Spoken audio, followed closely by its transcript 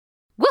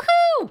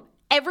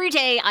Every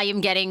day I am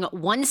getting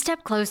one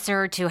step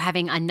closer to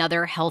having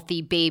another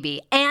healthy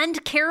baby,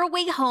 and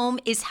Caraway Home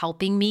is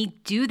helping me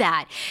do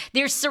that.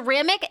 Their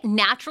ceramic,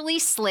 naturally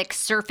slick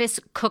surface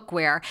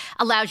cookware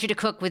allows you to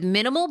cook with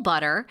minimal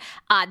butter.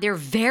 They're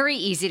very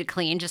easy to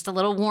clean, just a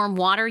little warm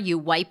water, you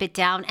wipe it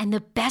down. And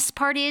the best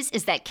part is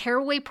that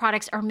Caraway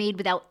products are made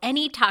without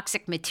any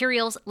toxic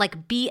materials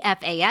like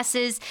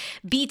BFASs,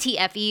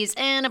 BTFEs,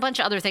 and a bunch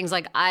of other things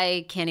like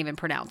I can't even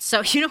pronounce.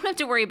 So you don't have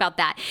to worry about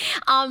that.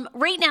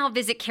 Right now,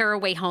 visit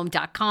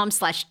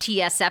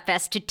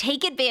carawayhome.com/TSFS to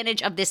take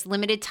advantage of this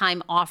limited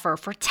time offer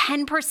for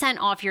 10%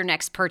 off your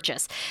next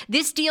purchase.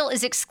 This deal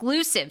is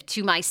exclusive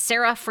to my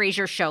Sarah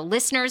Fraser Show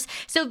listeners.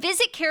 So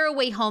visit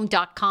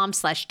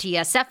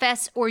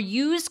carawayhome.com/TSFS or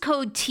use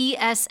code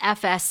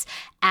TSFS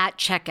at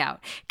checkout.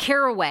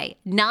 Caraway,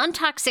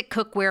 non-toxic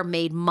cookware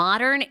made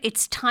modern.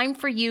 It's time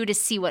for you to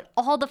see what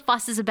all the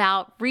fuss is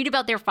about, read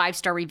about their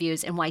 5-star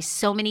reviews, and why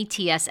so many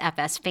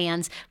TSFS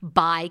fans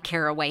buy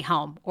Caraway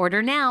Home.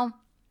 Order now.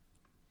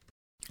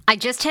 I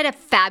just had a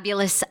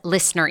fabulous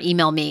listener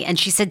email me, and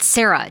she said,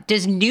 Sarah,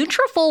 does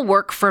Nutrafol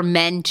work for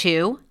men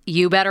too?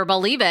 You better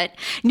believe it.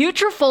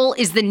 Nutrafol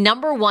is the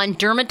 #1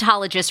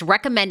 dermatologist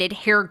recommended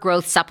hair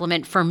growth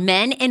supplement for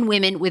men and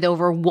women, with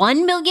over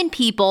 1 million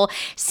people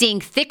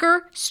seeing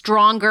thicker,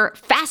 stronger,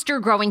 faster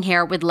growing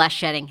hair with less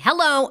shedding.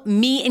 Hello,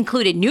 me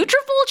included.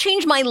 Nutrafol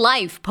changed my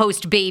life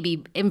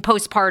post-baby and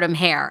postpartum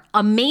hair.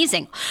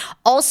 Amazing.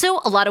 Also,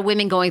 a lot of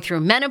women going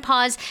through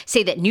menopause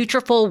say that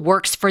Nutrafol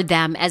works for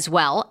them as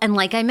well. And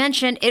like I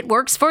mentioned, it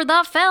works for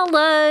the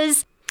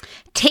fellas.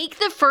 Take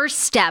the first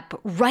step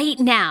right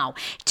now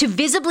to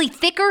visibly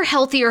thicker,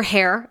 healthier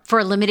hair for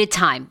a limited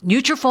time.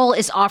 Nutrafol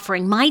is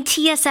offering my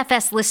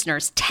TSFS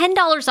listeners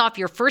 $10 off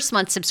your first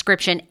month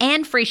subscription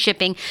and free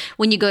shipping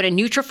when you go to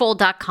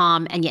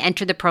Nutrafol.com and you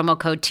enter the promo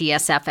code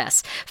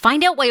TSFS.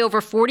 Find out why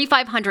over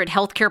 4,500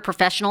 healthcare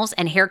professionals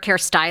and hair care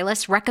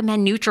stylists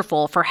recommend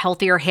Nutrafol for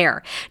healthier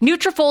hair.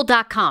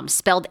 Nutrafol.com,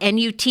 spelled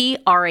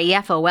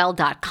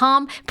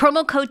Nutrafol.com,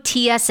 promo code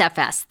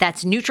TSFS.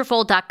 That's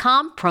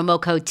Nutrafol.com,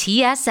 promo code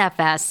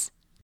TSFS.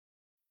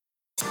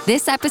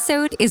 This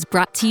episode is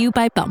brought to you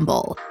by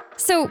Bumble.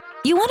 So,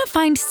 you want to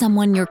find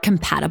someone you're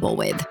compatible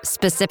with,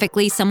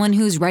 specifically someone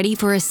who's ready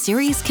for a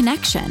serious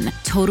connection,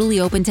 totally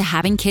open to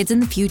having kids in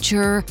the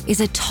future, is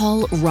a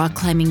tall,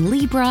 rock-climbing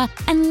Libra,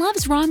 and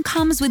loves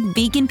rom-coms with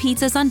vegan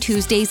pizzas on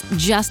Tuesdays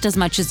just as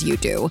much as you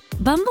do.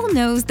 Bumble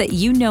knows that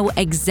you know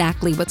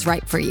exactly what's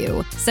right for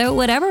you. So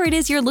whatever it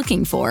is you're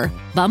looking for,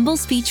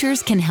 Bumble's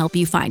features can help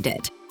you find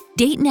it.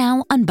 Date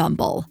now on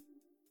Bumble.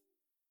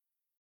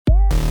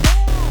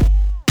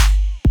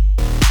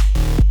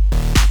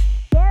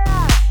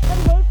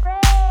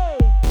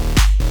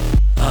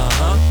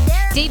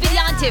 David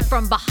Yontif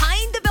from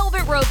Behind the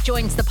Velvet Rope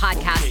joins the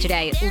podcast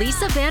today.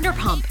 Lisa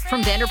Vanderpump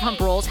from Vanderpump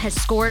Rules has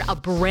scored a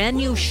brand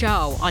new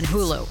show on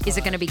Hulu. Is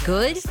it going to be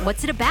good?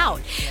 What's it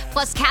about?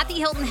 Plus, Kathy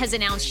Hilton has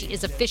announced she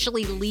is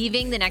officially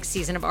leaving the next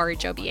season of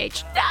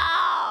RHOBH.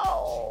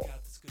 No!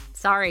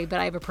 Sorry, but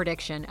I have a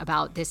prediction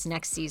about this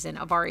next season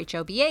of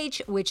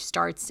RHOBH, which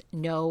starts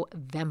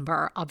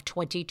November of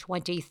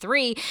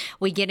 2023.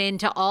 We get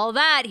into all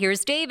that.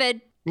 Here's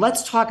David.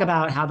 Let's talk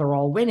about how they're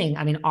all winning.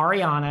 I mean,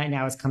 Ariana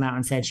now has come out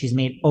and said she's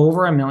made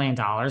over $1 million.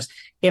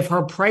 If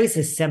her price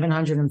is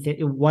 $750,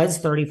 it was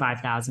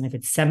 $35,000. If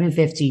it's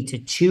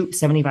 $750 to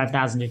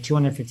 $75,000 to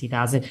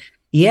 $250,000,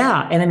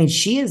 yeah. And I mean,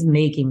 she is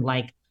making,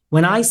 like,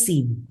 when I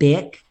see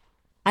Bic,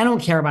 I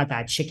don't care about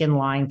that chicken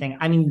line thing.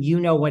 I mean, you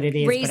know what it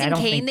is. Raising but I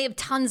don't Cane, think they have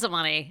tons of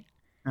money.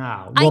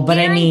 Oh, well, but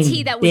I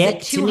mean, that was a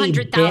Bic,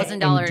 $200,000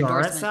 endorsement.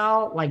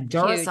 Duracell, like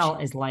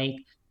Duracell is like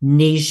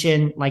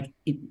nation, like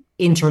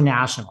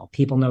international.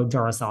 People know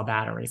Duracell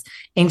batteries.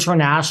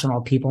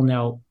 International people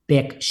know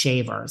Bic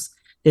shavers.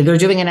 They're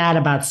doing an ad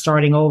about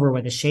starting over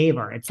with a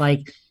shaver. It's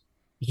like,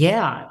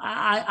 yeah,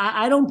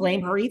 I don't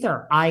blame her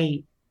either.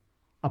 I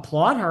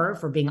applaud her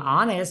for being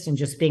honest and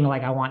just being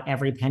like, I want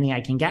every penny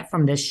I can get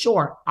from this.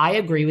 Sure, I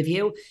agree with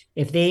you.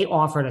 If they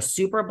offered a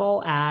Super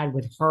Bowl ad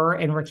with her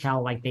and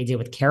Raquel, like they did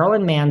with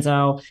Carolyn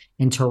Manzo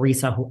and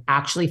Teresa, who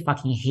actually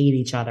fucking hate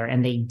each other,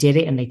 and they did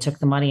it and they took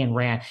the money and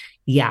ran.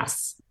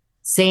 Yes.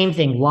 Same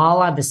thing.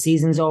 Lala, the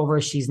season's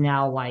over. She's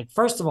now like,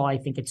 first of all, I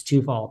think it's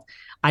twofold.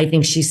 I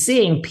think she's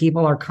seeing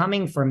people are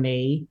coming for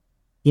me.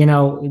 You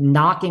know,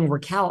 knocking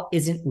Raquel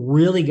isn't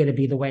really going to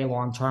be the way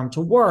long-term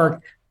to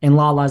work. And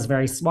Lala's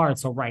very smart.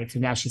 So, right. So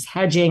now she's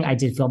hedging. I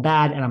did feel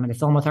bad and I'm going to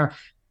film with her.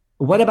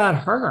 What about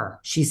her?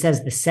 She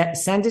says the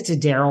Send It to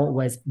Daryl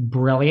was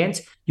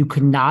brilliant. You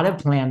could not have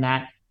planned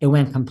that. It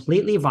went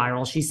completely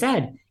viral. She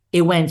said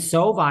it went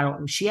so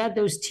viral. She had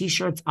those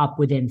T-shirts up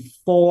within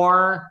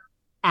 4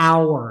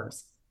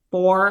 hours.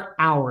 4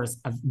 hours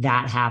of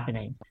that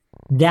happening.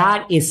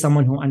 That is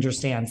someone who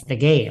understands the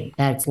game.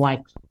 That's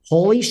like,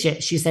 holy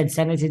shit. She said,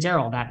 send it to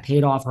Daryl. That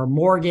paid off her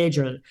mortgage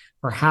or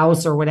her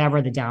house or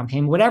whatever, the down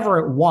payment, whatever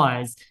it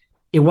was.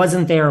 It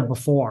wasn't there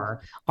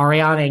before.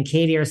 Ariana and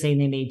Katie are saying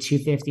they made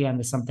 $250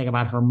 on something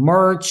about her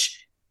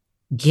merch.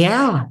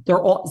 Yeah,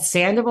 they're all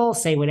Sandoval.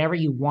 Say whatever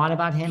you want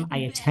about him. I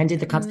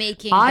attended the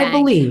concert. I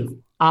believe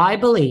I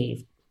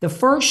believe the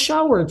first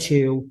show or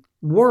two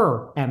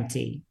were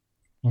empty.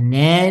 And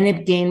then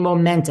it gained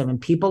momentum. And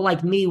people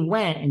like me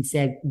went and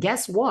said,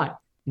 guess what?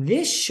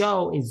 This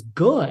show is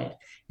good.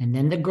 And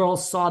then the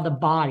girls saw the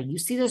body. You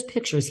see those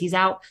pictures. He's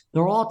out.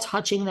 They're all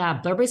touching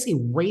that. They're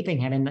basically raping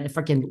him in the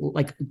freaking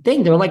like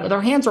thing. They're like,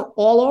 their hands are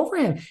all over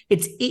him.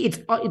 It's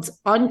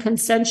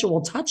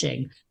unconsensual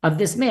touching of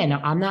this man. Now,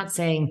 I'm not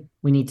saying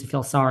we need to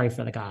feel sorry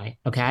for the guy.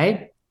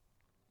 Okay.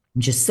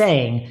 I'm just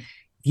saying, if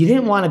you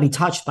didn't want to be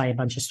touched by a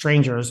bunch of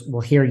strangers,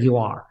 well, here you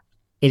are.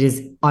 It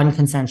is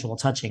unconsensual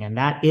touching. And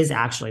that is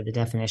actually the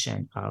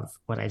definition of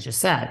what I just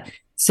said.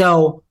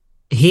 So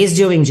he's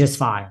doing just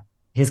fine.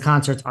 His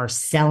concerts are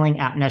selling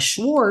out. Now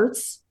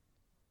Schwartz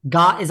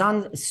is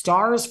on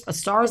Stars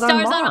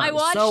on Mars. I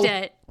watched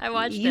it.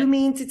 You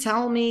mean to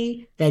tell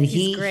me that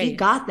he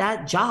got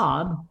that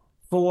job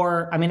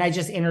for, I mean, I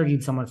just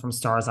interviewed someone from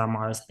Stars on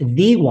Mars,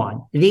 the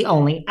one, the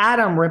only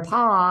Adam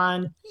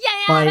Rippon.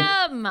 Yay,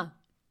 Adam!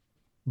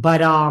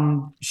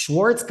 But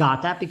Schwartz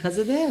got that because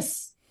of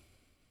this.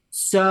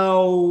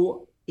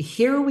 So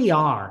here we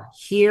are.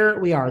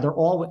 They're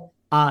all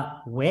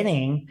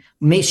winning.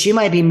 She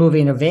might be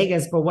moving to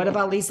Vegas, but what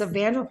about Lisa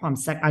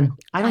Vanderpump?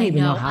 I don't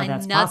even know how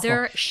that's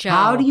possible. Show.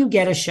 How do you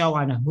get a show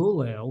on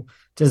Hulu?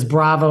 Does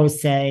Bravo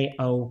say,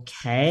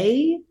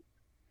 okay,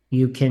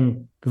 you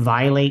can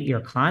violate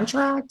your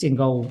contract and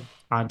go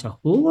onto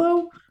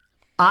Hulu?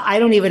 I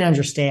don't even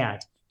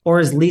understand. Or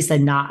is Lisa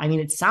not? I mean,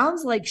 it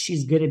sounds like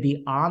she's going to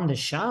be on the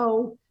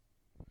show.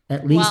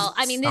 At least well,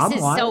 I mean, this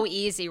is so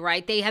easy,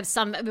 right? They have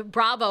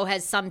Bravo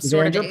has some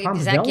sort of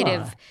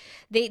executive.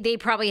 Villa. They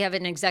probably have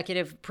an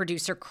executive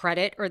producer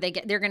credit, or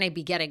they're going to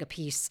be getting a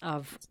piece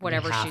of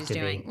whatever she's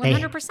doing.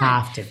 100%. They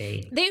have to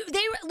be. They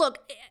look.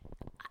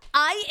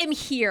 I am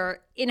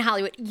here in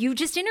Hollywood. You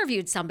just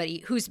interviewed somebody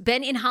who's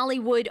been in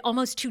Hollywood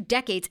almost 2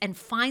 decades and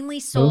finally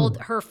sold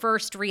her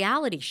first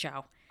reality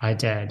show. I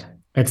did.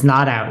 It's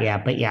not out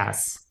yet, but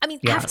yes. I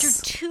mean, after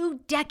 2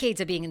 decades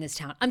of being in this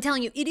town, I'm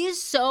telling you, it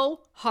is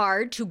so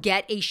hard to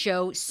get a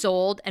show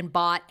sold and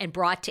bought and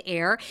brought to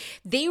air.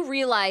 They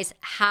realize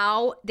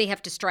how they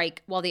have to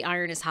strike while the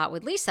iron is hot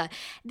with Lisa.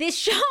 This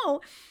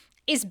show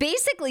is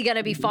basically going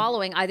to be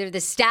following either the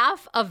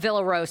staff of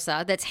Villa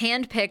Rosa that's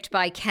handpicked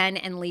by Ken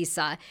and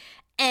Lisa.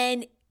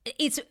 And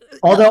it's...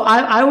 Although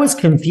I was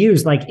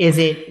confused, like, is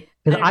it...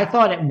 Because I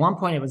thought at one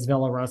point it was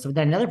Villa Rosa, but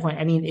then another point,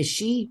 I mean, is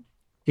she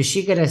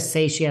going to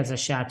say she has a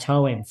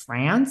chateau in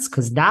France?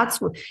 Because that's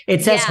what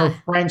it says, her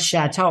French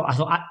chateau.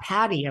 So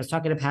Patty, I was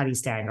talking to Patty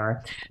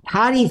Stanger.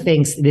 Patty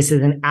thinks this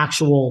is an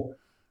actual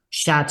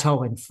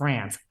chateau in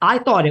France. I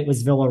thought it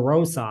was Villa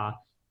Rosa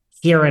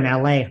here in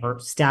LA, her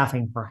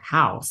staffing her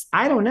house.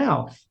 I don't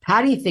know.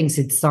 Patty thinks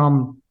it's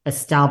some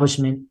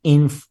establishment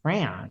in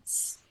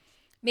France.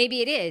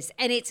 Maybe it is.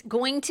 And it's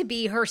going to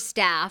be her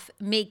staff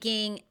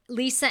making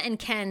Lisa and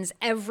Ken's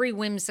every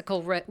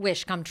whimsical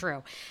wish come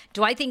true.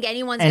 Do I think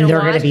anyone's going to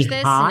watch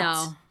this? Hot,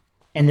 no.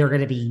 And they're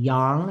going to be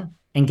young.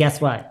 And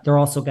guess what? They're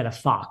also going to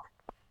fuck.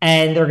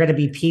 And they're going to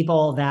be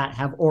people that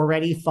have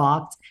already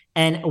fucked.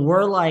 And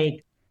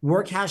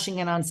we're cashing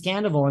in on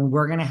Scandival, and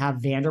we're going to have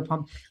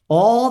Vanderpump.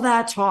 All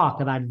that talk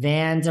about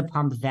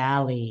Vanderpump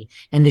Valley.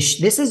 And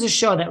this is a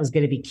show that was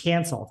going to be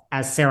canceled,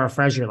 as Sarah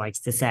Fraser likes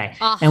to say.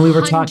 100%. And we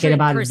were talking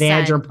about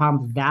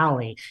Vanderpump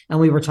Valley, and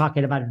we were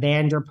talking about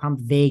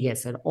Vanderpump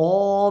Vegas and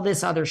all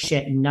this other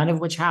shit, none of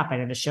which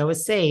happened. And the show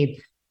is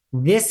saved.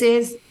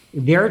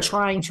 They're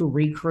trying to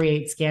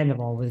recreate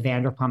Scandival with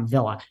Vanderpump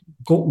Villa.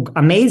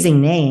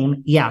 Amazing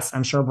name. Yes,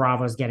 I'm sure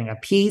Bravo's getting a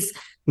piece.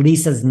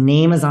 Lisa's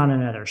name is on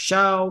another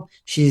show.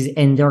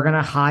 And they're going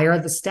to hire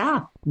the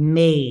staff,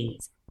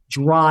 maids,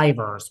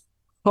 drivers,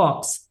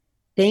 cooks.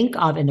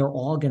 And they're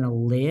all going to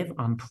live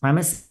on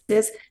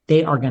premises.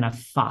 They are going to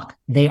fuck.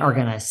 They are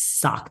going to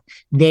suck.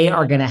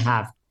 There's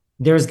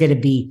going to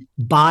be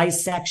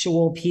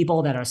bisexual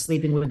people that are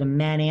sleeping with the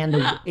men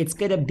it's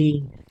going to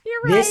be,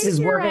 we're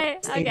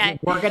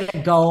going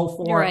to go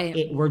for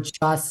it. We're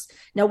just,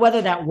 now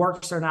whether that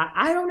works or not,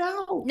 I don't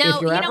know. No,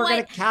 if you're ever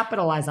going to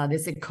capitalize on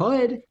this, it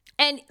could.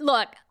 And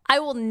look, I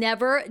will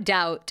never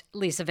doubt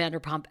Lisa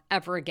Vanderpump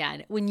ever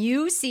again. When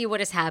you see what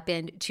has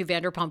happened to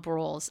Vanderpump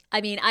Rules,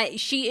 I mean,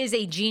 she is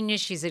a genius.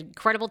 She's an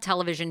incredible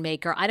television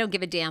maker. I don't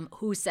give a damn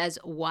who says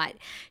what.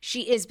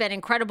 She has been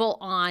incredible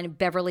on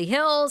Beverly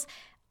Hills,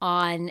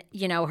 on,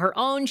 her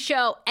own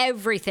show,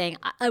 everything.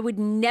 I would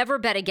never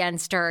bet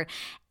against her.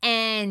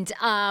 And,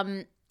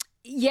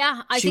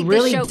 I think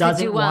really this show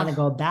doesn't could do well. Want to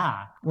go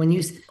back.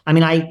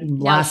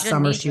 Last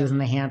summer she was in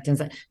the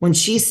Hamptons. When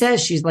she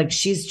says she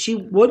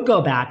would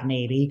go back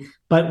maybe,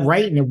 but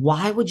right now,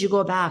 why would you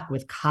go back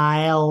with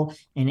Kyle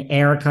and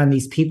Erica and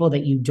these people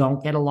that you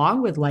don't get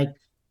along with? Like,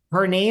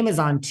 her name is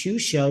on 2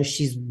 shows.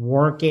 She's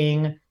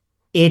working.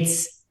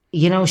 It's,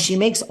 she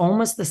makes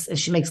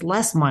she makes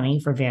less money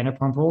for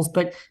Vanderpump Rules,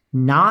 but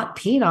not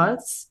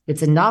peanuts.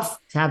 It's enough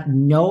to have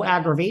no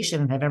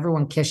aggravation and have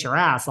everyone kiss your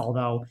ass.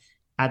 Although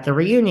at the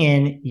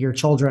reunion, your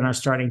children are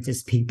starting to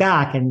speak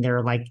back and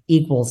they're like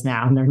equals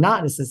now, and they're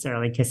not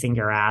necessarily kissing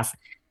your ass.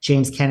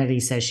 James Kennedy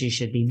says she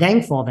should be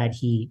thankful that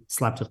he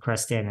slept with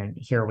Kristen, and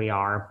here we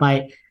are.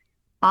 But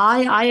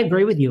I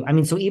agree with you. I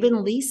mean, so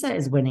even Lisa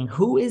is winning.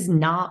 Who is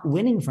not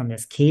winning from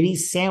this?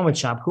 Katie's Sandwich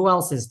Shop. Who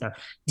else is there?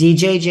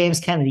 DJ James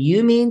Kennedy.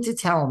 You mean to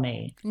tell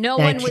me no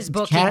one was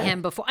booking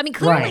him before? I mean,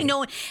 clearly right. no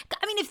one.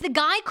 I mean, if the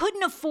guy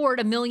couldn't afford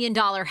 $1 million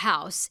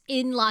house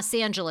in Los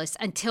Angeles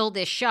until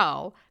this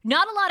show,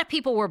 not a lot of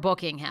people were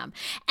booking him.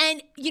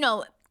 And, you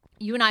know,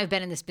 you and I have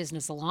been in this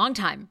business a long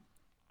time.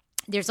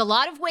 There's a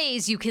lot of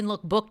ways you can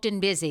look booked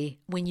and busy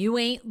when you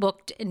ain't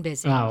booked and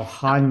busy. Oh,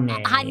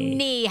 honey.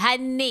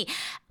 Honey.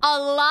 A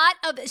lot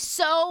of,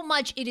 so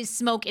much, it is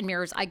smoke and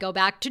mirrors. I go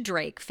back to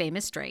Drake,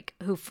 famous Drake,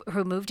 who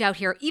moved out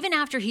here even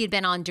after he had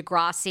been on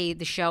Degrassi,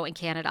 the show in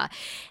Canada.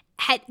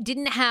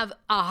 Didn't have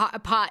a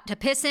pot to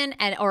piss in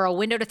or a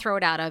window to throw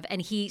it out of,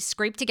 and he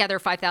scraped together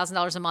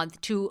 $5,000 a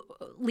month to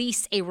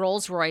lease a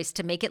Rolls Royce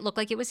to make it look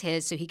like it was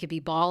his so he could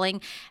be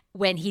balling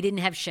when he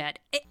didn't have shit.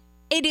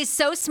 It is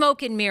so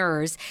smoke and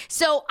mirrors.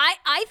 So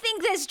I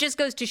think this just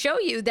goes to show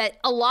you that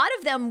a lot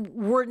of them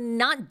were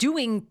not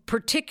doing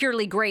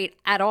particularly great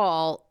at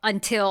all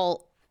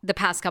until the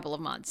past couple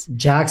of months.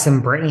 Jax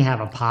and Brittany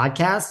have a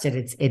podcast and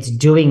it's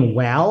doing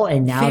well.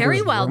 And now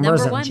very well.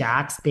 Rumors Number one. Of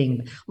Jax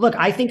being, look,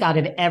 I think out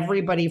of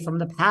everybody from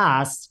the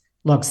past,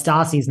 look,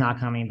 Stassi's not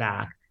coming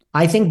back.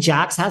 I think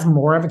Jax has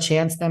more of a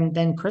chance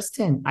than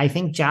Kristen. I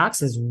think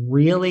Jax is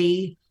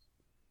really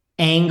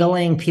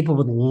angling. People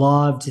would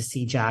love to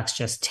see Jax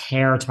just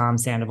tear Tom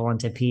Sandoval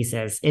into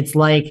pieces. It's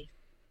like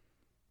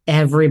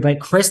everybody,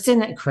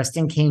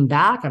 Kristen came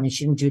back. I mean,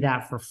 she didn't do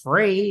that for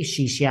free.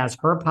 She has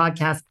her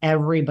podcast.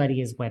 Everybody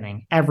is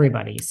winning.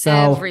 Everybody.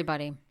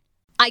 Everybody.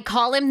 I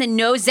call him the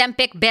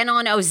no-Zempic, been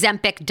on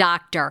Ozempic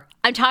doctor.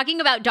 I'm talking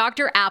about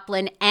Dr.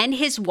 Applin and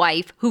his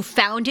wife who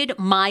founded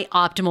My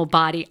Optimal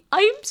Body.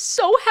 I am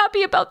so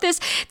happy about this.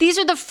 These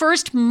are the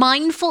first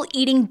mindful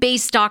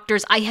eating-based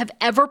doctors I have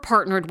ever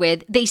partnered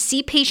with. They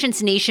see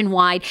patients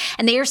nationwide,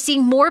 and they are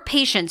seeing more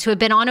patients who have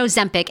been on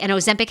Ozempic, and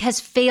Ozempic has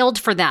failed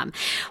for them.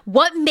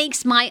 What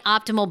makes My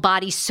Optimal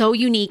Body so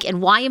unique,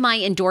 and why am I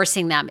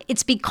endorsing them?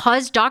 It's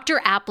because Dr.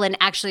 Applin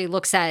actually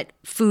looks at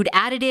food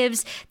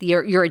additives,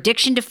 your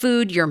addiction to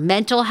food, your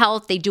mental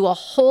health. They do a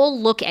whole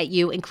look at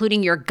you,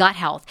 including your gut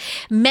health.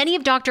 Many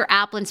of Dr.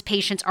 Applin's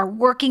patients are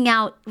working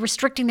out,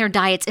 restricting their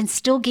diets, and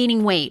still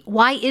gaining weight.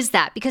 Why is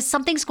that? Because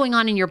something's going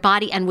on in your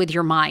body and with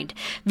your mind.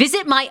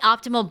 Visit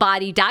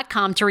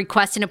myoptimalbody.com to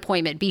request an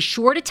appointment. Be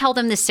sure to tell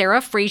them the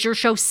Sarah Fraser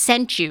Show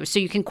sent you so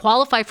you can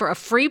qualify for a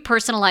free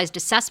personalized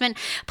assessment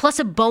plus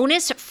a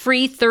bonus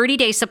free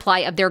 30-day supply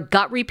of their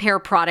gut repair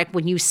product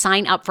when you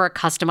sign up for a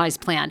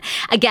customized plan.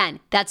 Again,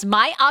 that's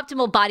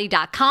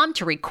myoptimalbody.com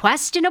to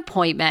request an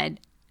appointment.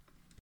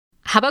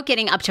 How about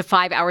getting up to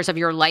 5 hours of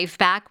your life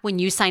back when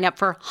you sign up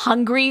for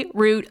Hungry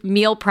Root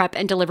meal prep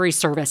and delivery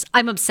service?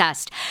 I'm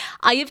obsessed.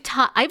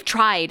 I've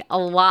tried a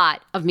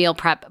lot of meal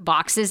prep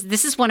boxes.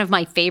 This is one of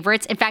my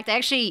favorites. In fact, I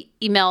actually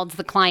emailed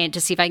the client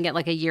to see if I can get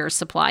like a year's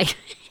supply.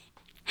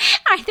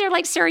 They're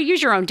like, Sarah,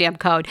 use your own damn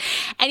code.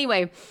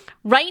 Anyway,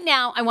 right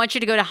now, I want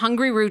you to go to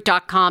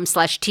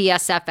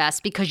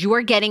hungryroot.com/TSFS because you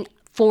are getting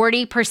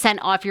 40%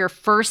 off your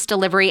first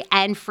delivery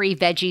and free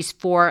veggies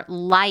for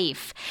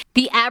life.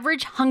 The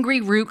average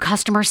Hungry Root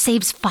customer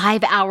saves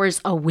 5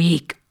 hours a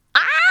week.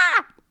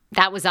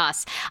 That was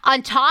us.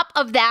 On top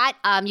of that,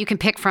 you can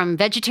pick from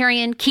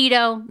vegetarian,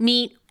 keto,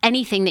 meat,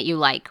 anything that you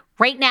like.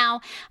 Right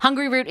now,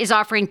 Hungry Root is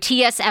offering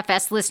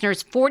TSFS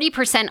listeners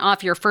 40%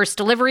 off your first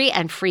delivery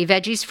and free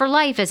veggies for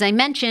life. As I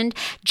mentioned,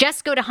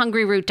 just go to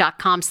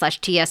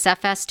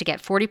hungryroot.com/TSFS to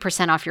get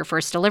 40% off your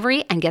first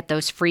delivery and get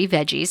those free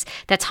veggies.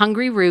 That's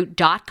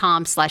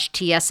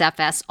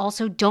hungryroot.com/TSFS.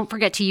 Also, don't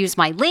forget to use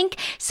my link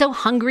so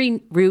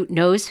Hungry Root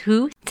knows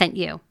who sent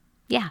you.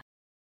 Yeah.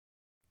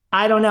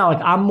 I don't know.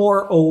 Like, I'm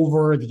more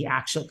over the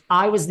action.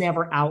 I was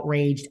never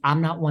outraged. I'm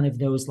not one of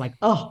those like,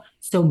 oh,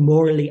 so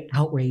morally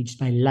outraged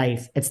by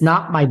life. It's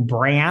not my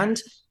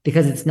brand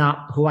because it's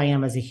not who I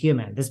am as a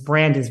human. This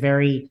brand is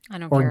very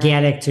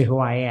organic to who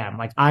I am.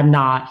 Like, I'm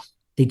not,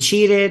 they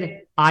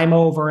cheated. I'm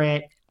over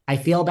it. I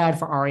feel bad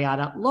for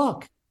Ariana.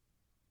 Look,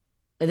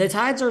 the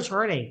tides are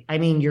turning. I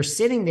mean, you're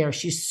sitting there.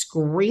 She's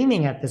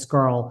screaming at this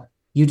girl.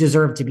 You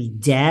deserve to be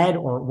dead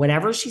or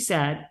whatever she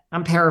said.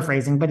 I'm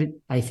paraphrasing, but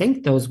I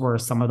think those were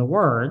some of the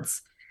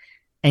words.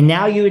 And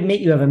now you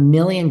admit you have $1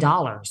 million.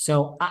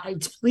 So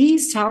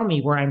please tell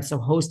me where I'm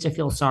supposed to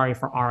feel sorry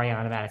for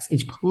Ariana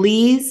Madix.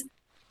 Please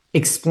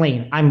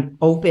explain. I'm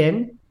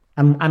open.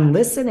 I'm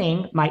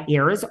listening. My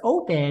ear is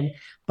open,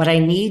 but I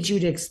need you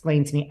to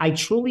explain to me. I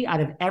truly,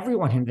 out of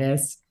everyone in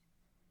this,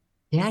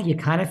 yeah, you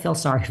kind of feel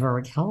sorry for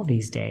Raquel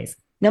these days.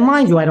 Now,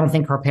 mind you, I don't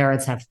think her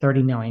parents have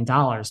 $30 million,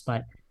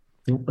 but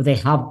they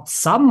have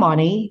some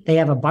money. They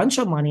have a bunch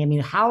of money. I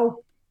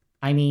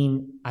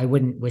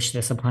wouldn't wish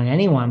this upon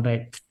anyone,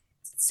 but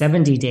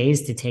 70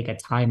 days to take a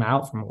time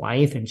out from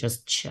life and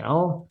just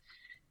chill.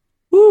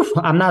 Oof,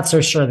 I'm not so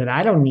sure that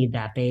I don't need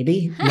that,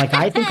 baby. Like,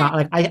 I think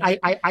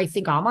I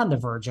think I'm on the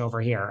verge over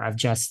here of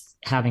just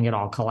having it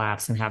all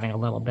collapse and having a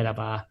little bit of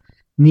a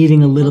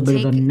needing a little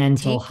bit of a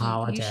mental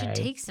holiday. You should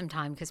take some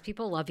time because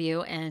people love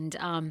you. And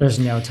there's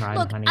no time,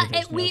 look, honey.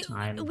 There's no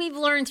time. We've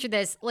learned through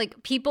this,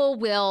 like people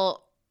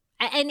will.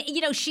 And, you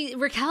know,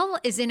 Raquel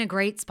is in a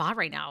great spot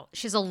right now.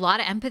 She has a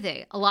lot of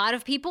empathy. A lot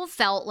of people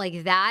felt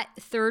like that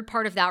third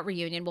part of that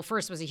reunion, well,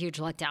 first was a huge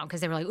letdown because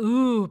they were like,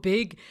 ooh,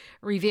 big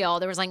reveal.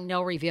 There was like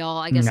no reveal.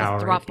 I guess a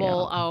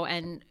throuple. Oh,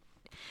 and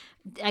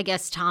I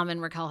guess Tom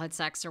and Raquel had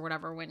sex or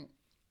whatever when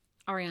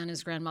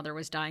Ariana's grandmother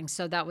was dying.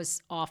 So that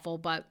was awful.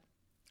 But,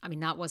 I mean,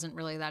 that wasn't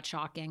really that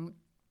shocking.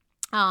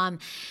 I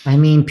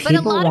mean,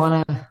 people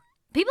want to...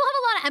 People have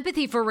a lot of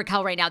empathy for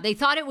Raquel right now. They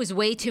thought it was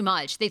way too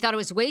much.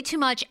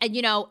 And,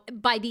 you know,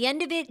 by the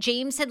end of it,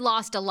 James had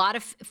lost a lot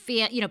of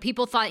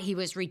people thought he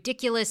was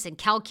ridiculous and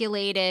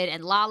calculated,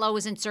 and Lala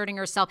was inserting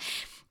herself.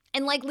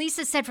 And like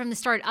Lisa said from the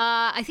start,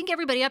 I think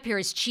everybody up here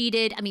is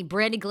cheated. I mean,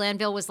 Brandi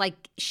Glanville was like,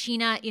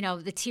 Sheena, you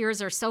know, the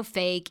tears are so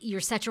fake. You're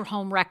such a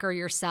home wrecker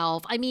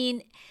yourself. I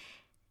mean,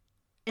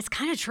 it's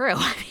kind of true.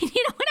 I mean,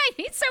 you know what I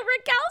mean? So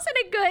Raquel's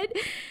in a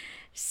good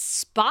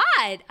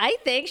spot, I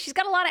think. She's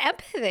got a lot of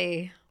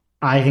empathy.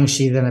 I think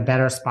she's in a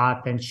better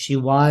spot than she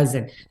was.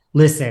 And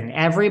listen,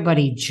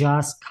 everybody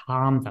just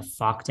calm the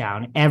fuck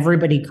down.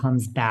 Everybody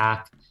comes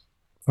back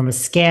from a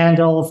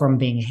scandal, from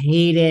being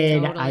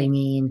hated. Totally. I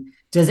mean,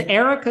 does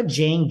Erica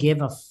Jane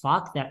give a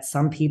fuck that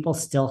some people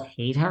still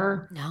hate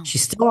her? No.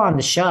 She's still on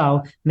the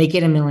show,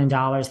 making $1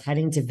 million,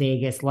 heading to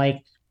Vegas.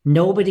 Like,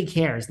 nobody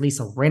cares.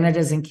 Lisa Rinna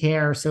doesn't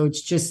care. So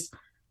it's just,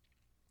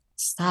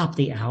 stop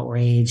the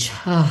outrage.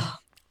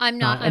 I'm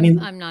not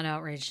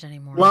outraged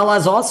anymore.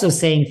 Lala's also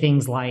saying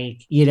things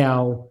like, you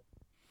know,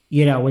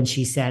 when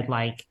she said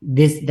like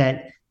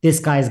that this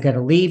guy's going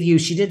to leave you.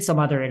 She did some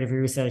other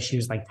interview, so she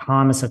was like,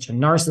 Tom is such a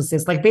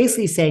narcissist, like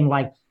basically saying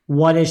like,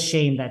 what a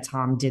shame that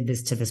Tom did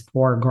this to this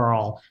poor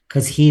girl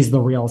because he's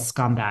the real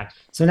scumbag.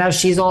 So now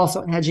she's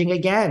also hedging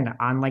again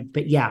on like,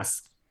 but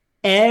yes,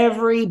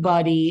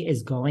 everybody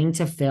is going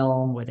to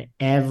film with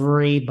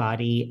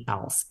everybody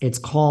else. It's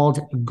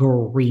called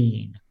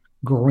green.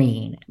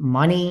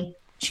 Money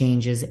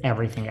changes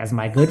everything. As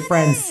my good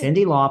friend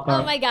Cyndi Lauper,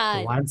 oh my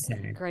God, once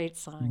said, great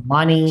song.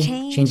 Money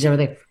changes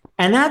everything.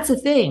 And that's the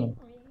thing.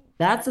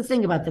 That's the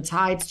thing about the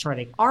tides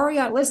turning.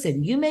 Ariana,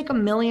 listen, you make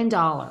 $1 million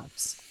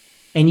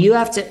and you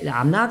have to,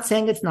 I'm not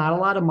saying it's not a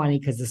lot of money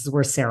because this is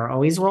where Sarah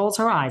always rolls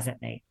her eyes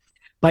at me,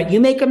 but you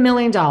make $1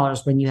 million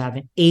when you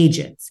have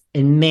agents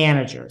and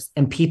managers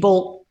and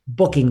people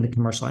booking the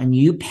commercial, and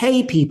you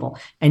pay people,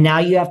 and now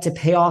you have to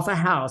pay off a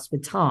house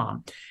with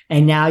Tom,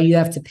 and now you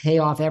have to pay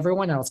off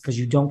everyone else because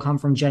you don't come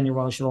from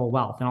generational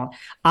wealth. Now,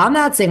 I'm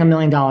not saying $1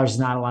 million is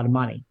not a lot of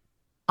money.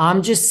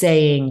 I'm just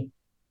saying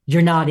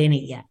you're not in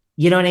it yet.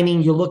 You know what I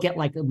mean? You look at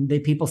like the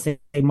people say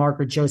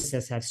Margaret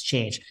Joseph has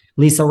changed.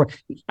 Lisa,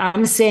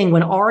 I'm saying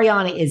when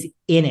Ariana is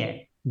in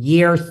it,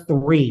 year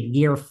 3,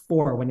 year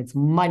 4, when it's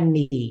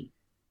money,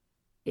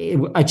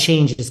 a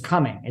change is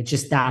coming. It's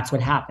just, that's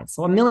what happens.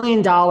 So $1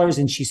 million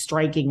and she's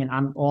striking and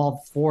I'm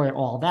all for it,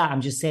 all that.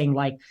 I'm just saying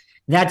like,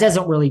 that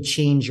doesn't really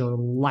change your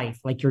life.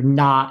 Like your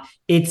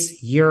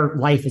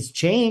life has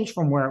changed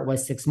from where it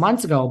was 6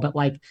 months ago, but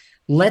like,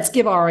 let's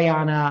give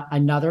Ariana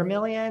another $1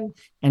 million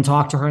and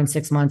talk to her in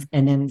 6 months.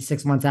 And then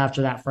 6 months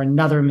after that for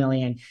another $1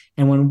 million.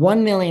 And when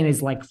 1 million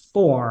is like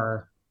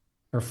 4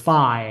 or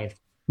 5,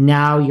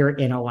 now you're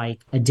in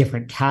a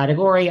different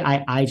category.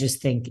 I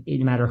just think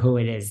no matter who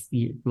it is,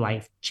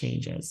 life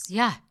changes.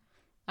 Yeah.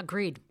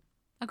 Agreed.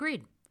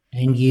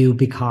 And you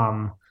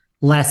become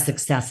less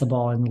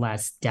accessible and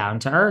less down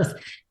to earth.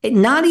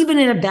 Not even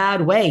in a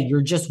bad way.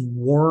 You're just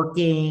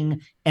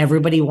working.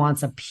 Everybody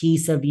wants a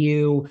piece of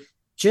you.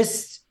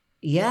 Just,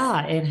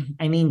 yeah. And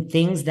I mean,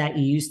 things that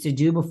you used to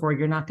do before,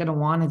 you're not going to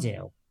want to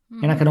do.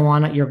 You're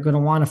going to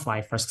want to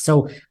fly first.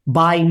 So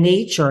by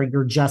nature,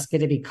 you're just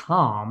going to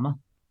become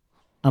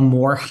a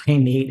more high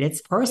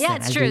maintenance person. Yeah,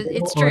 it's true.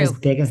 It's true. As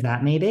big as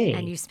that may be.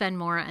 And you spend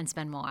more and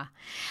spend more.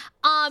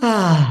 All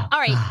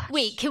right.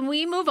 Wait, can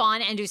we move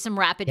on and do some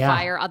rapid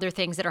fire, other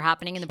things that are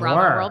happening in the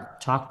Bravo world?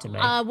 Talk to me.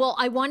 Well,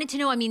 I wanted to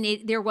know, I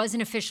mean, there was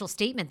an official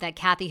statement that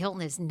Kathy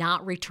Hilton is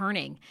not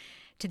returning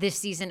to this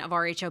season of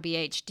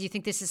RHOBH. Do you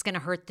think this is going to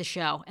hurt the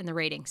show and the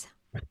ratings?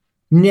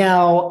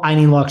 No, I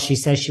mean, look, she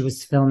says she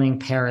was filming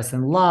Paris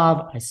in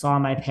Love. I saw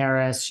my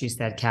Paris. She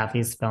said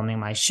Kathy's filming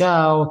my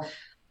show.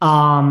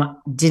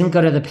 Didn't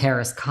go to the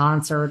Paris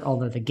concert,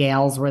 although the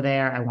Gales were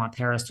there. I want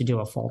Paris to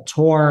do a full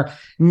tour.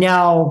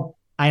 No,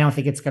 I don't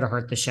think it's going to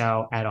hurt the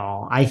show at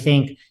all.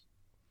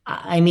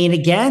 I mean,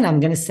 again, I'm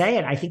going to say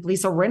it. I think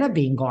Lisa Rinna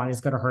being gone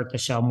is going to hurt the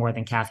show more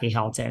than Kathy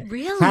Hilton.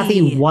 Really?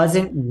 Kathy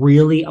wasn't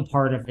really a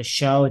part of the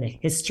show, the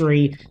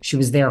history. She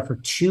was there for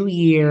 2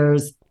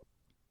 years.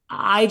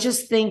 I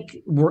just think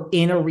we're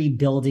in a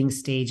rebuilding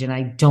stage, and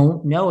I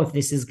don't know if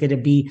this is going to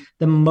be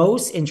the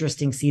most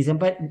interesting season,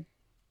 but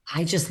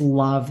I just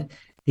love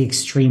the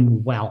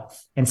extreme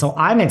wealth. And so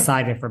I'm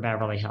excited for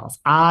Beverly Hills.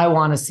 I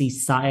want to see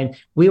Sutton.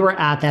 We were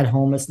at that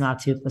Homeless Not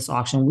Toothless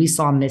auction. We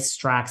saw Miss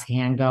Strack's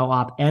hand go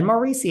up, and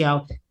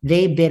Mauricio.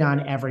 They bid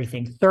on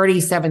everything.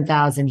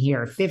 37,000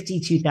 here,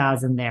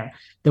 52,000 there.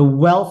 The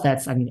wealth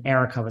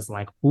Erica was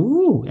like,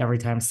 ooh, every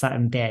time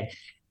Sutton bid.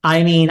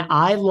 I mean,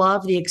 I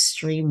love the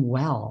extreme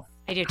wealth.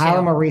 I do too. Kyle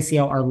and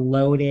Mauricio are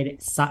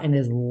loaded. Sutton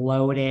is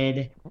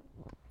loaded.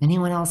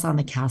 Anyone else on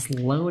the cast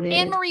loaded?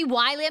 Anne-Marie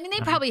Wiley. I mean,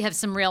 they probably have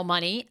some real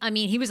money. I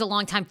mean, he was a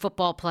longtime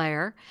football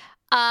player.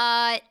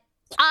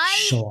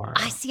 Sure.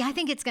 I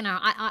think it's gonna.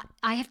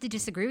 I have to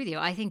disagree with you.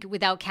 I think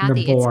without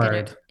Kathy,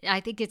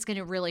 it's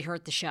gonna really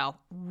hurt the show.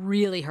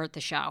 Really hurt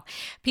the show.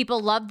 People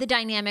love the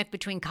dynamic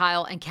between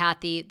Kyle and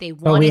Kathy. They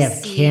want to see. We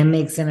have Kim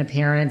makes an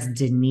appearance.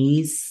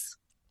 Denise.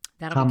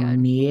 That'll be good.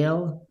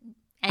 Camille.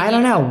 I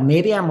don't know.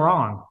 Maybe I'm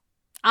wrong.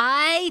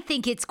 I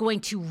think it's going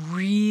to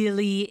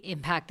really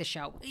impact the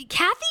show.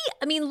 Kathy,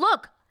 I mean,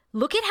 look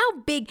at how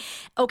big.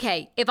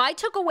 Okay, if I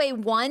took away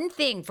one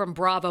thing from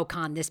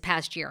BravoCon this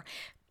past year,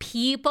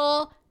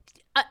 people,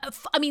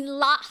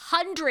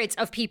 hundreds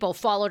of people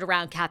followed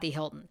around Kathy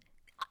Hilton.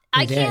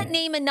 I can't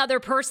name another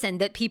person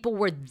that people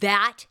were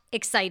that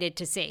excited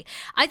to see.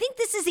 I think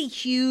this is a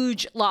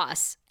huge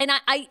loss. And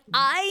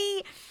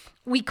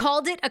we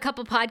called it a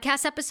couple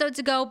podcast episodes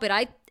ago,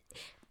 but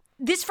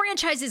this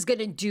franchise is going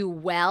to do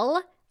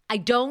well. I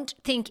don't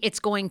think it's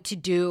going to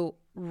do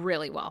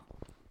really well.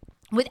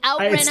 Without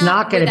Rinna, it's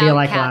not going to be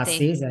like Kathy. Last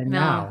season.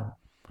 No.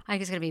 I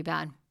think it's going to be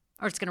bad,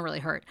 or it's going to really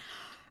hurt.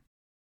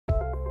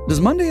 Does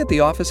Monday at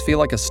the office feel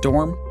like a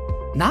storm?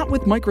 Not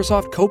with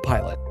Microsoft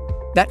Copilot.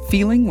 That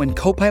feeling when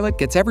Copilot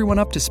gets everyone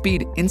up to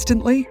speed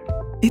instantly?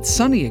 It's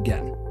sunny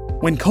again.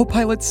 When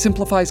Copilot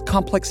simplifies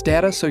complex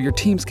data so your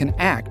teams can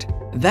act,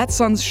 that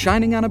sun's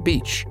shining on a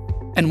beach.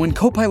 And when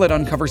Copilot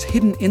uncovers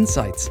hidden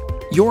insights,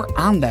 you're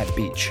on that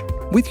beach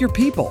with your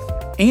people,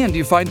 and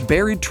you find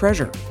buried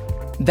treasure.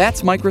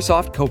 That's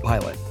Microsoft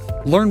Copilot.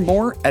 Learn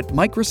more at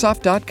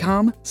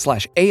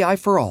Microsoft.com/AI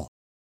for all.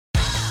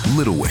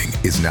 Little Wing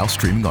is now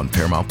streaming on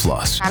Paramount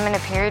Plus. I'm in a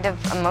period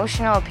of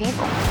emotional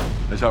upheaval.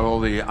 Is that all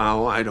the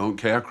I don't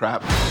care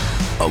crap?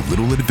 A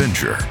little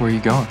adventure. Where are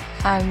you going?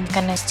 I'm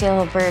gonna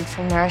steal a bird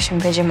from the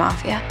Russian pigeon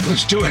mafia.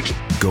 Let's do it.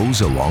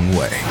 Goes a long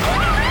way.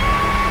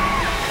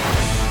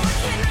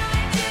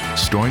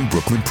 Starring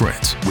Brooklyn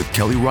Prince with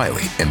Kelly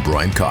Riley and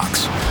Brian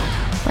Cox.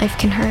 Life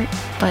can hurt,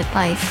 but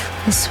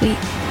life is sweet.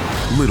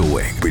 Little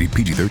Wing, rated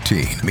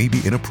PG-13, may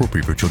be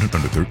inappropriate for children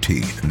under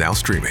 13. Now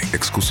streaming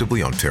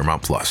exclusively on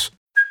Paramount Plus.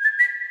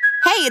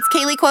 Hey, it's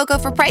Kaylee Cuoco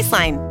for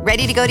Priceline.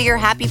 Ready to go to your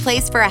happy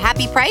place for a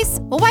happy price?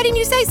 Well, why didn't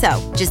you say so?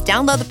 Just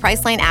download the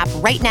Priceline app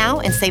right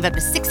now and save up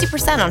to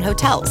 60% on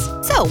hotels.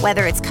 So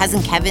whether it's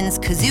Cousin Kevin's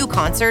Kazoo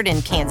Concert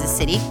in Kansas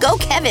City, go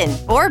Kevin,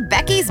 or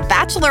Becky's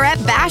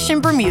Bachelorette Bash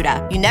in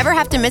Bermuda, you never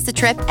have to miss a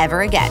trip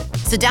ever again.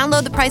 So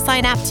download the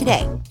Priceline app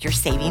today. Your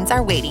savings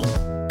are waiting.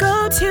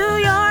 Go to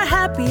your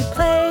happy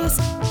place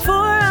for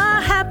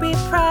a happy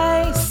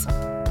price.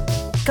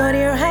 Go to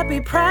your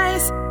happy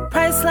price,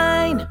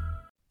 Priceline.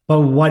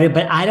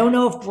 But I don't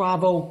know if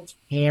Bravo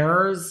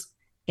cares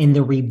in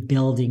the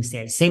rebuilding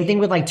stage. Same thing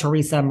with like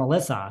Teresa and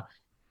Melissa.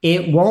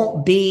 It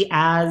won't be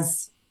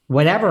as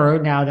whatever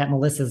now that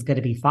Melissa's going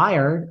to be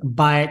fired,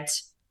 but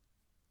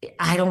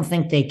I don't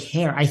think they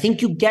care. I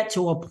think you get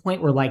to a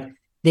point where like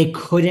they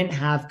couldn't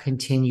have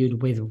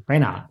continued with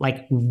Rinna,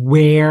 like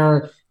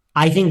where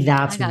I think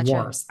that's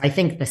worse. I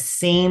think the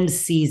same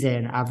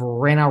season of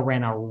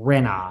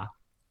Rinna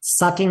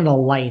sucking the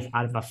life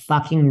out of a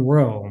fucking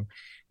room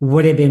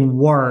would have been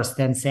worse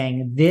than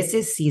saying this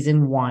is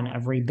season 1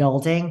 of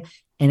rebuilding.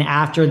 And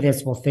after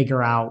this, we'll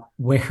figure out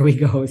where we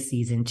go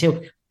season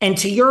 2. And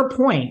to your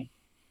point,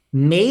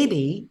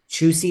 maybe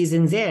 2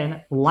 seasons in,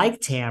 like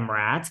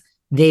Tamrat,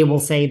 they will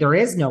say there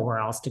is nowhere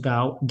else to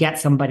go, get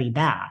somebody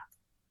back.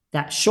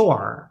 That's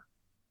sure.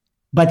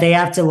 But they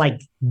have to like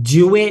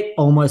do it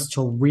almost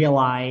to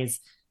realize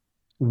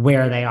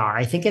where they are.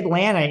 I think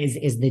Atlanta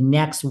is the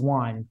next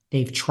one.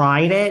 They've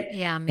tried it.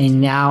 Yeah.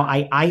 And now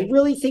I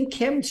really think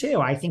Kim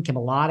too. I think Kim,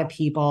 a lot of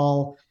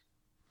people,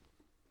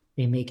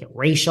 they make it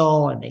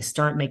racial and they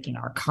start making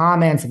our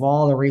comments of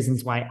all the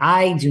reasons why.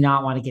 I do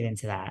not want to get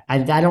into that.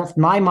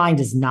 My mind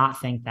does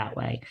not think that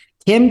way.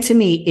 Kim to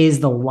me is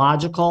the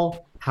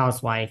logical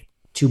housewife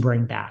to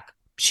bring back.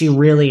 She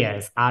really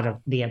is out of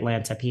the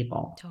Atlanta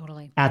people.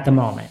 Totally. At the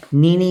moment.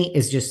 Nene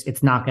is just,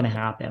 it's not going to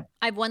happen.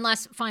 I have one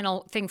last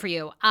final thing for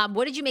you.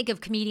 What did you make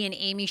of comedian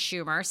Amy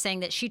Schumer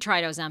saying that she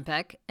tried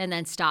Ozempic and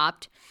then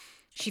stopped?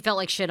 She felt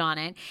like shit on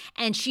it.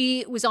 And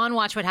she was on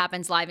Watch What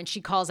Happens Live and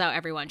she calls out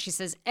everyone. She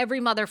says, every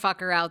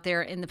motherfucker out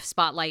there in the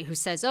spotlight who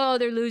says, oh,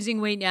 they're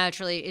losing weight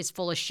naturally is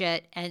full of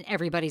shit and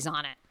everybody's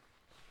on it.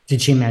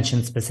 Did she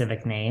mention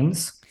specific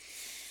names?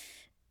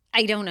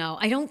 I don't know.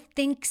 I don't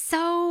think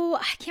so.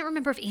 I can't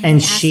remember if Amy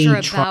and asked she her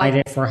about... tried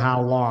it for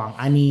how long?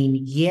 I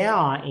mean,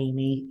 yeah,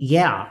 Amy.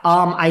 Yeah.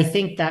 I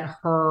think that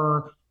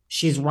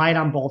she's right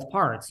on both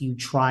parts. You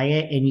try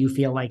it and you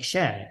feel like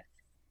shit.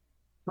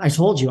 I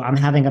told you I'm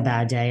having a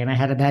bad day, and I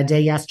had a bad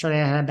day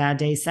yesterday. I had a bad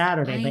day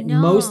Saturday, but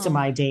most of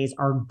my days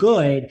are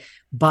good.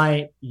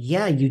 But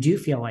yeah, you do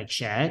feel like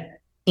shit.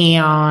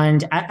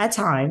 And at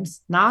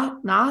times, not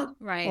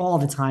right. all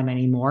the time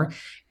anymore.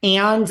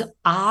 And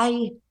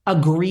I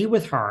agree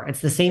with her.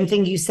 It's the same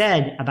thing you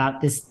said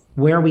about this,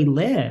 where we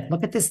live.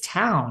 Look at this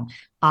town.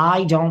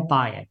 I don't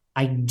buy it.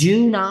 I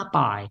do not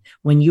buy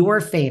when you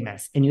are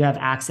famous and you have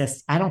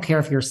access. I don't care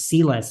if you're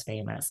C-list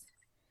famous.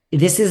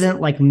 This isn't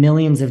like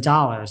millions of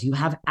dollars. You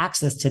have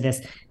access to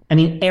this. I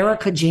mean,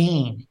 Erica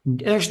Jane,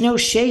 there's no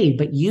shade,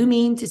 but you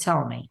mean to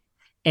tell me,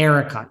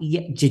 Erica,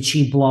 did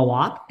she blow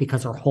up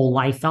because her whole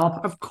life fell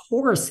apart? Of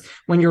course,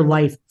 when your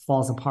life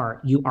falls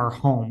apart, you are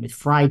home with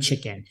fried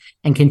chicken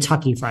and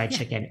Kentucky fried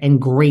chicken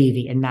and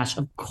gravy and mash.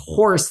 Of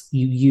course,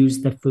 you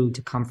use the food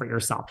to comfort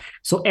yourself.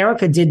 So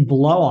Erica did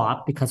blow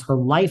up because her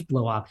life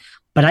blew up.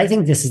 But I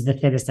think this is the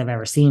fittest I've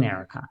ever seen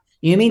Erica.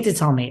 You mean to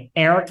tell me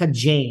Erica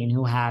Jane,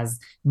 who has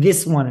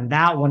this one and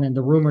that one and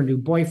the rumored new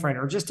boyfriend,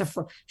 or just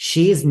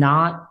she's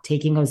not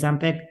taking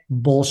Ozempic?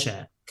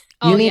 Bullshit.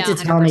 You need to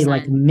tell 100%. Me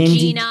like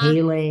Mindy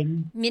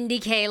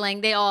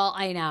Kaling, they all,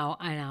 I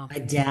know.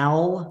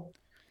 Adele.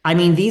 I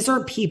mean, these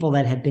are people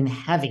that have been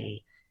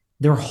heavy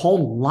their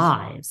whole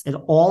lives. And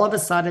all of a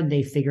sudden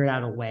they figured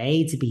out a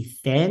way to be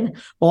thin.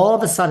 All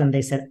of a sudden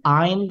they said,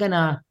 I'm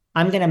gonna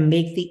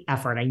make the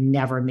effort I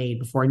never made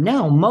before.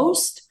 No,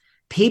 most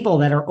people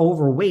that are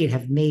overweight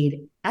have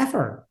made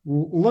effort.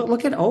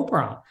 Look at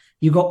Oprah.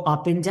 You go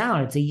up and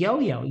down. It's a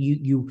yo-yo.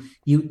 You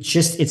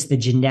just, it's the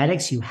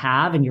genetics you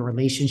have and your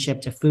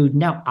relationship to food.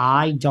 No,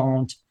 I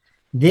don't.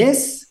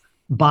 This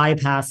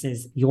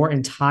bypasses your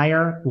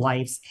entire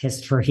life's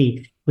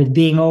history with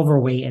being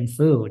overweight and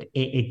food.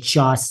 It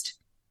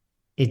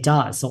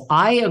does. So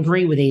I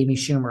agree with Amy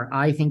Schumer.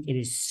 I think it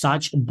is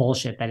such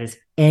bullshit that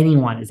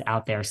anyone is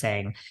out there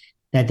saying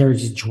that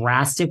there's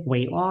drastic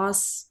weight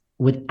loss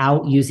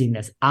without using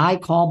this. I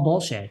call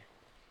bullshit,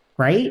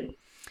 right?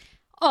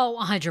 Oh,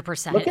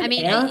 100%. Look at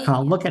Erica.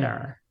 Look at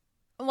her.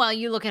 Well,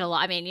 you look at a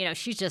lot. I mean,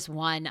 she's just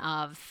one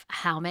of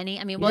how many?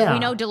 I mean, we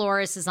know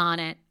Dolores is on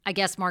it. I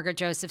guess Margaret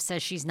Joseph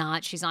says she's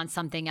not. She's on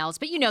something else.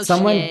 But she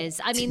is.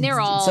 I mean,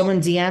 they're all.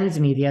 Someone DM'd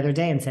me the other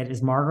day and said,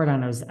 is Margaret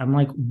on those? I'm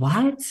like,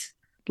 what?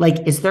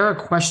 Like, is there a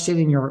question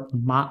in your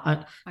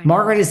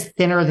Margaret is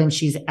thinner than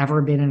she's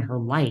ever been in her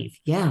life.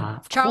 Yeah,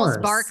 of Charles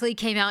course. Barkley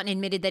came out and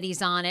admitted that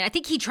he's on it. I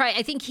think he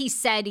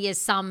said he has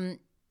some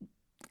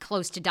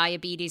close to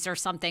diabetes or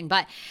something.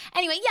 But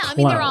anyway, yeah, I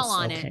mean, they're all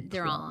on it.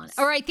 They're all on it.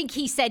 Or I think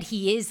he said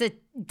he is a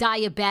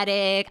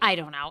diabetic. I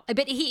don't know.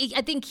 But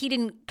I think he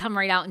didn't come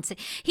right out and say.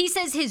 He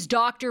says his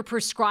doctor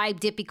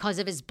prescribed it because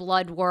of his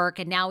blood work,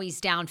 and now he's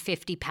down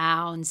 50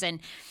 pounds, and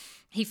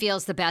he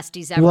feels the best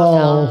he's ever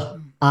felt.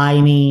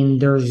 I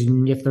mean,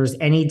 if there's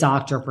any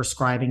doctor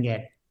prescribing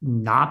it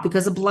not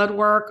because of blood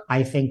work,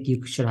 I think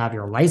you should have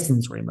your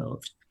license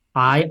removed.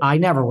 I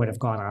never would have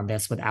gone on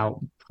this without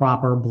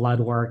proper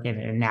blood work and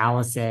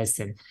analysis,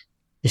 and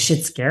the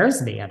shit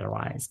scares me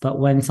otherwise. But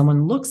when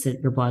someone looks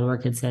at your blood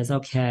work and says,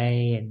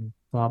 okay, and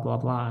blah, blah,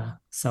 blah.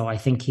 So I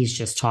think he's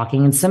just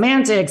talking in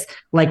semantics.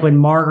 Like when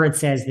Margaret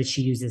says that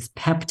she uses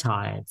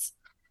peptides.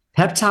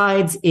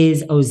 Peptides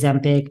is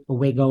Ozempic,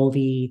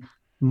 Wegovy,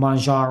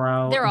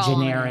 Mounjaro,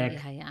 generic.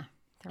 Yeah.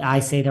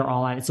 I say they're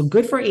all on it. So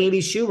good for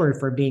Amy Schumer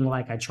for being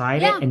like, I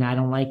tried it and I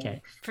don't like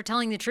it. For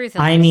telling the truth.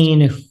 I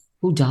mean,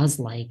 who does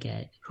like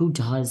it? Who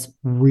does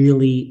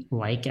really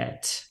like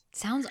it?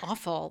 Sounds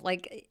awful.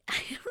 Like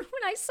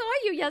when I saw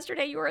you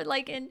yesterday, you were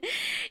like,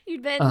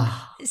 you'd been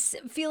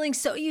feeling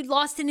so, you'd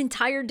lost an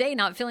entire day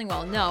not feeling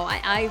well. No,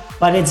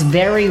 But it's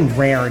very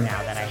rare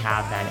now that I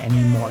have that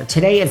anymore.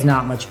 Today is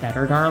not much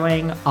better,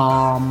 darling.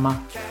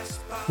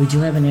 We do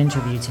have an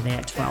interview today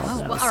at 12.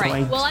 Oh, well, all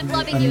right. I'm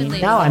loving you and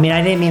leaving. No, I mean,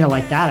 I didn't mean it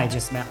like that. I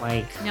just meant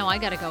like. No, I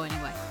got to go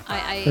anyway.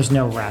 There's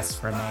no rest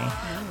for me.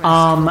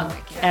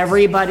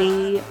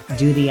 Everybody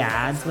do the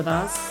ads with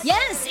us.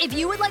 Yes. If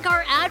you would like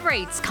our ad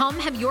rates, come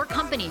have your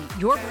company,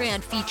 your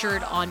brand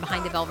featured on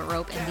Behind the Velvet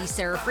Rope and The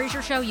Sarah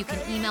Fraser Show. You can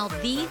email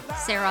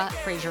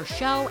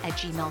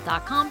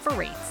thesarahfrasershow@gmail.com for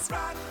rates.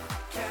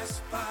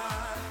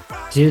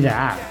 Do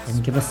that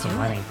and give us some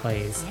money,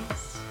 please.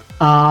 Yes.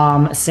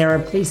 Sarah,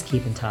 please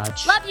keep in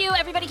touch. Love you.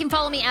 Everybody can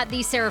follow me at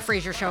The Sarah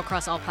Fraser Show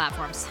across all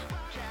platforms.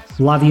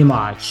 Love you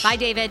much. Bye,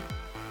 David.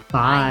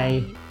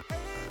 Bye.